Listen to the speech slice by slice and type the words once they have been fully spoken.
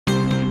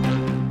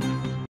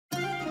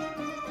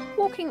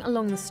Walking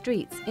along the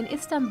streets in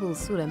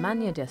Istanbul's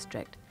millennia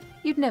district,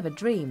 you'd never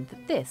dreamed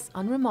that this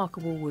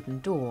unremarkable wooden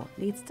door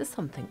leads to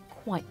something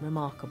quite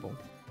remarkable.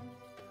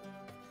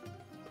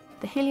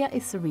 The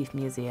Hilye-i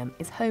Museum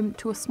is home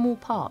to a small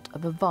part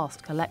of a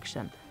vast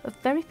collection of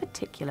very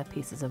particular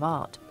pieces of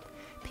art.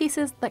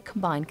 Pieces that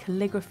combine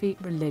calligraphy,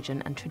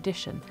 religion and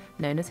tradition,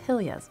 known as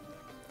hilyas,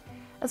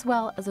 as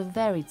well as a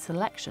varied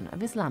selection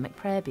of Islamic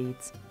prayer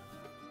beads.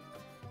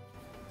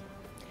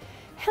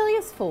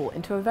 Hilyas fall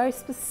into a very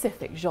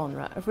specific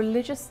genre of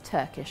religious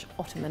Turkish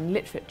Ottoman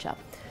literature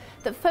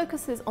that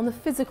focuses on the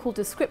physical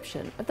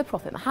description of the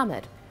Prophet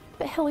Muhammad.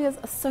 But hilyas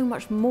are so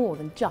much more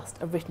than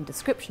just a written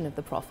description of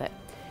the Prophet.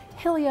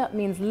 Hilye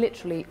means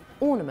literally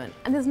ornament,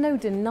 and there's no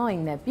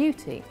denying their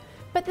beauty,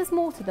 but there's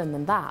more to them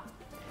than that.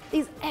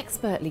 These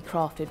expertly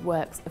crafted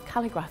works of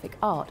calligraphic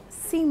art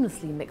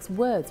seamlessly mix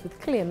words with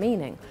clear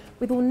meaning,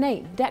 with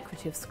ornate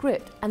decorative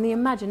script and the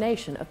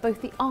imagination of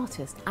both the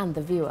artist and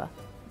the viewer.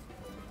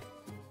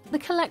 The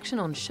collection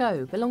on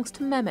show belongs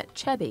to Mehmet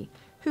Cebi,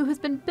 who has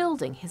been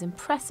building his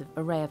impressive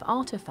array of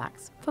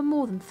artefacts for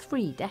more than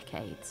 3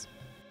 decades.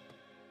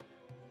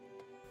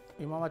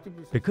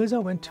 Because I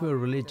went to a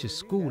religious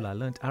school, I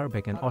learnt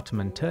Arabic and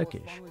Ottoman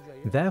Turkish.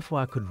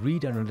 Therefore, I could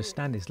read and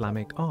understand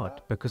Islamic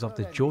art because of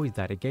the joy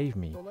that it gave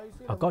me.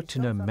 I got to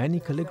know many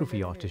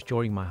calligraphy artists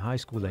during my high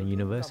school and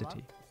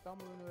university.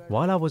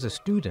 While I was a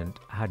student,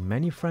 I had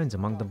many friends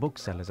among the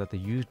booksellers at the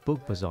used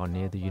book bazaar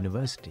near the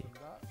university.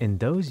 In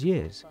those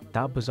years,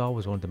 that bazaar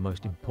was one of the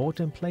most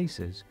important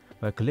places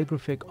where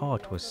calligraphic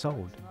art was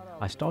sold.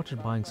 I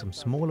started buying some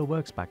smaller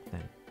works back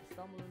then.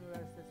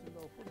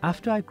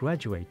 After I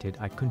graduated,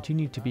 I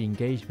continued to be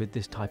engaged with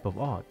this type of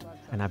art,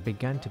 and I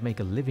began to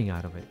make a living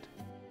out of it.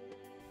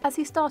 As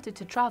he started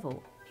to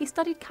travel, he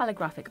studied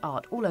calligraphic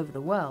art all over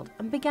the world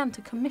and began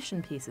to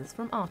commission pieces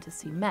from artists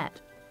he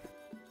met.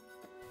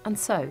 And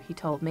so, he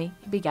told me,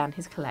 he began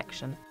his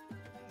collection.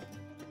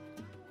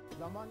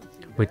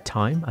 With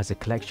time, as the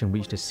collection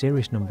reached a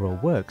serious number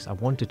of works, I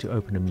wanted to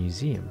open a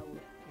museum.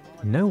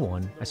 No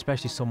one,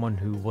 especially someone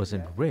who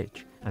wasn't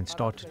rich and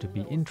started to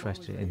be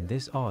interested in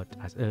this art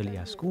as early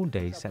as school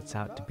days, sets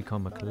out to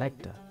become a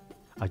collector.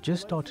 I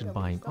just started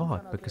buying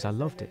art because I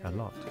loved it a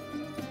lot.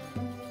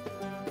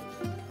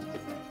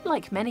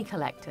 Like many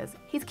collectors,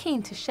 he's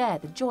keen to share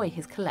the joy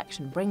his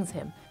collection brings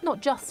him,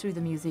 not just through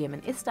the museum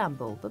in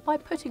Istanbul, but by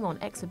putting on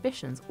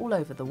exhibitions all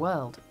over the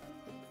world.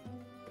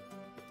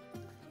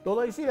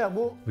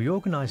 We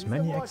organised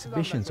many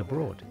exhibitions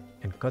abroad,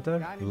 in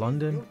Qatar,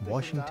 London,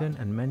 Washington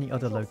and many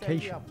other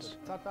locations.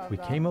 We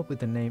came up with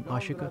the name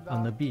Aşık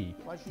al-Nabi,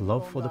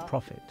 love for the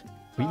Prophet.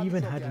 We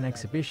even had an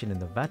exhibition in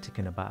the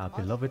Vatican about our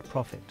beloved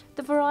Prophet.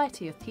 The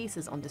variety of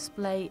pieces on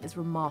display is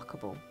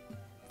remarkable.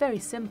 Very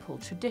simple,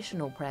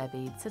 traditional prayer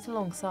beads sit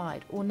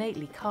alongside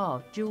ornately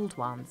carved, jewelled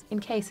ones in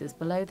cases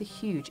below the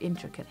huge,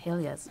 intricate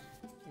hilyas.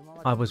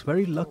 I was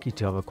very lucky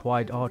to have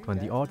acquired art when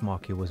the art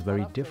market was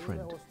very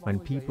different, when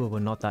people were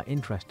not that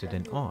interested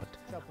in art.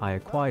 I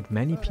acquired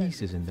many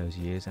pieces in those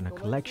years and a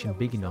collection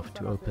big enough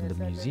to open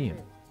the museum.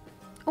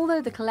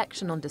 Although the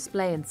collection on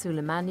display in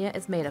Süleymaniye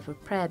is made up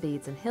of prayer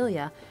beads and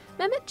hilye,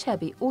 Mehmet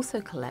Cebi also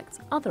collects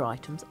other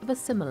items of a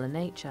similar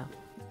nature.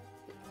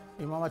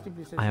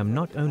 I am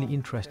not only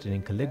interested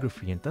in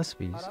calligraphy and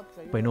tasbihs,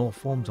 but in all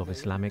forms of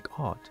Islamic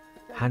art.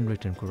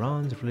 Handwritten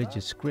Qurans,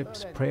 religious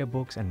scripts, prayer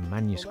books and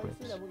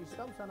manuscripts.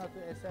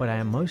 But I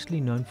am mostly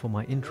known for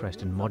my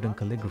interest in modern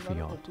calligraphy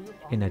art.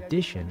 In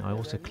addition, I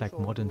also collect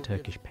modern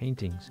Turkish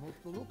paintings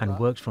and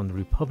works from the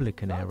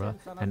Republican era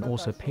and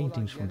also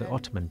paintings from the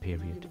Ottoman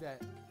period.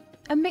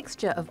 A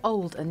mixture of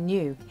old and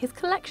new, his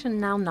collection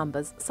now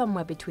numbers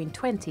somewhere between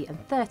 20 and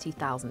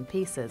 30,000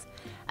 pieces.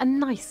 A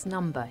nice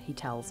number, he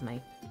tells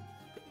me.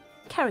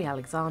 Kerry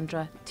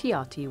Alexandra,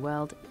 TRT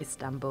World,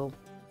 Istanbul.